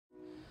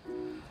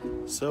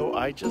So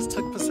I just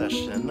took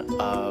possession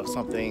of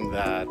something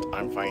that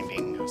I'm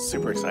finding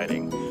super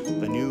exciting,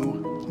 the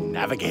new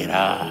Navigator.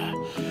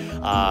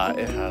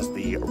 It has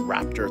the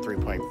Raptor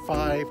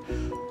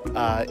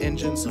 3.5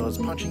 engine, so it's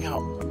punching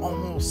out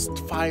almost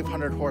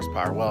 500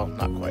 horsepower. Well,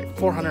 not quite,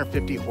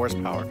 450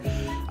 horsepower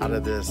out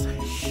of this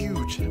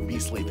huge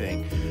beastly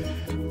thing.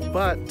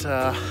 But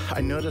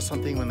I noticed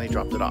something when they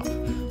dropped it off.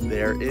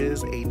 There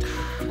is a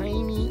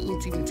tiny,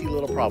 teensy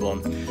little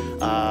problem.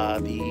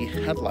 The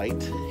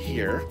headlight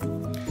here,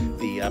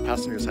 the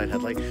passenger side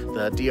headlight,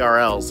 the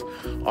DRLs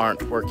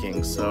aren't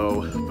working.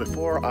 So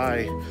before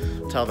I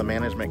tell the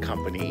management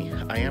company,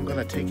 I am going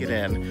to take it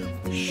in.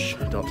 Shh,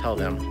 don't tell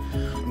them.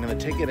 I'm going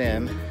to take it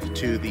in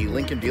to the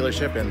Lincoln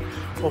dealership, and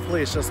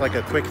hopefully it's just like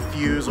a quick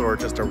fuse or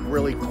just a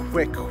really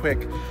quick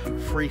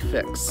free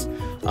fix.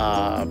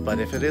 But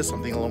if it is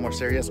something a little more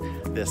serious,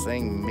 this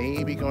thing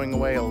may be going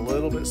away a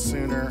little bit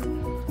sooner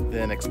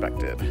than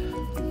expected.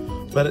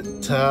 But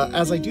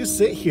as I do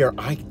sit here,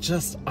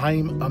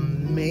 I'm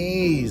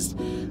amazed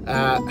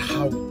at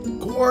how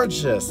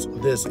gorgeous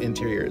this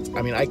interior is.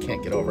 I mean, I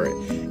can't get over it.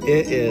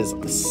 It is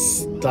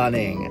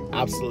stunning,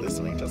 absolutely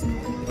stunning. Just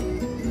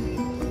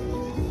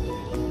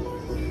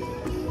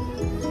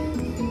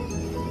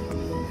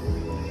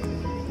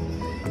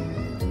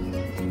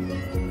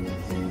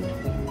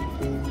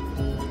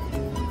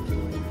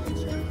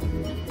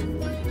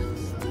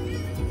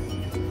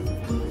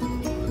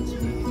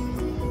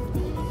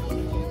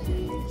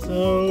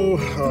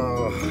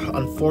So,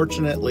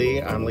 unfortunately,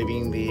 I'm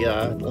leaving the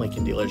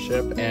Lincoln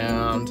dealership,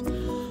 and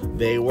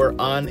they were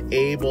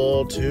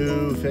unable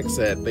to fix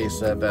it. They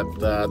said that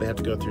they had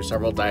to go through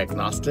several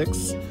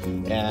diagnostics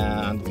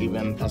and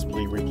even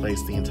possibly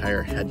replace the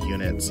entire head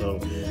unit. So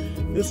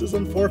this is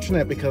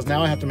unfortunate because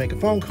now I have to make a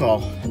phone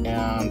call,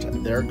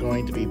 and they're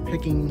going to be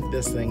picking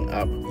this thing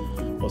up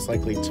most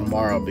likely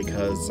tomorrow,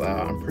 because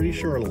I'm pretty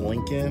sure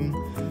Lincoln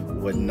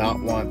would not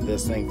want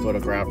this thing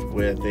photographed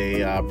with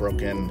a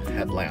broken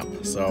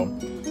headlamp. So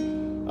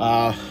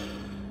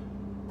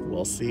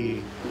we'll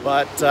see.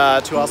 But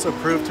to also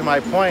prove to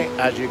my point,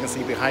 as you can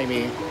see behind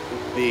me,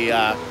 the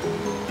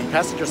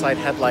passenger side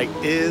headlight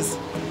is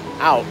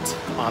out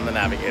on the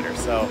Navigator.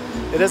 So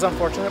it is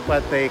unfortunate,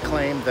 but they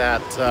claim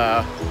that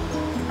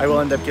I will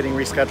end up getting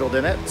rescheduled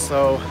in it.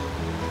 So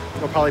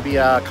it'll probably be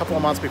a couple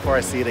of months before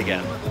I see it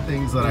again. One of the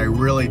things that I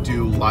really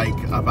do like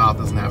about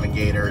this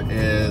Navigator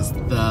is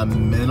the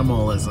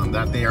minimalism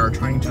that they are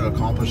trying to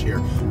accomplish here.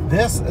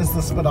 This is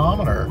the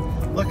speedometer.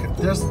 Look,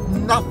 there's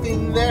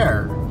nothing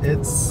there.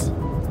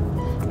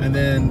 And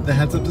then the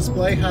heads-up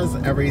display has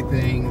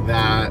everything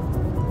that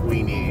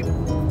we need.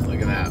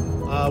 Look at that.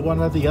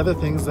 One of the other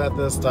things that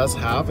this does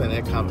have, and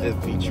it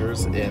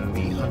features in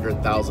the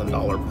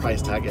 $100,000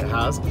 price tag it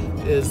has,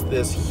 is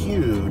this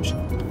huge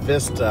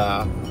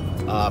Vista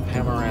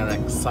panoramic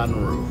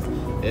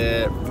sunroof.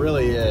 It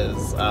really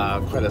is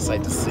quite a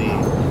sight to see.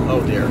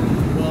 Oh dear.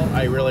 Well,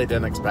 I really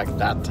didn't expect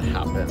that to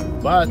happen,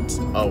 but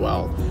oh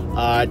well.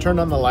 I turned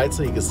on the light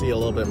so you can see a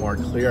little bit more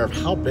clear of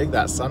how big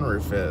that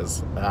sunroof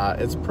is.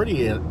 It's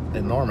pretty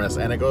enormous,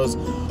 and it goes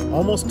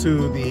almost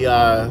to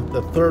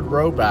the third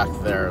row back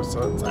there,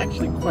 so it's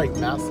actually quite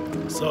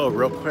massive. So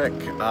real quick,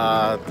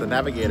 the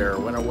Navigator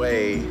went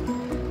away,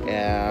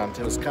 and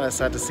it was kind of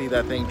sad to see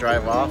that thing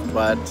drive off,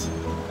 but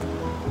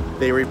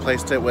they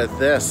replaced it with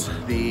this,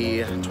 the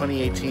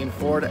 2018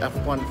 Ford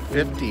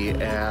F-150,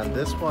 and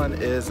this one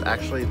is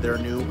actually their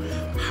new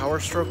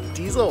Power Stroke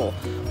diesel.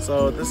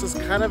 So this is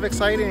kind of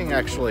exciting,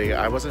 actually.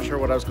 I wasn't sure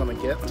what I was going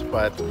to get,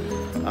 but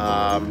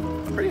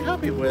pretty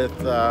happy with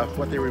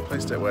what they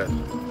replaced it with.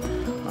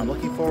 I'm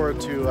looking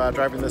forward to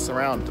driving this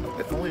around.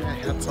 If only I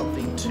had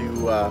something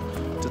to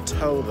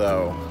tow,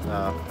 though.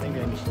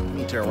 Maybe I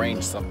need to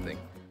arrange something.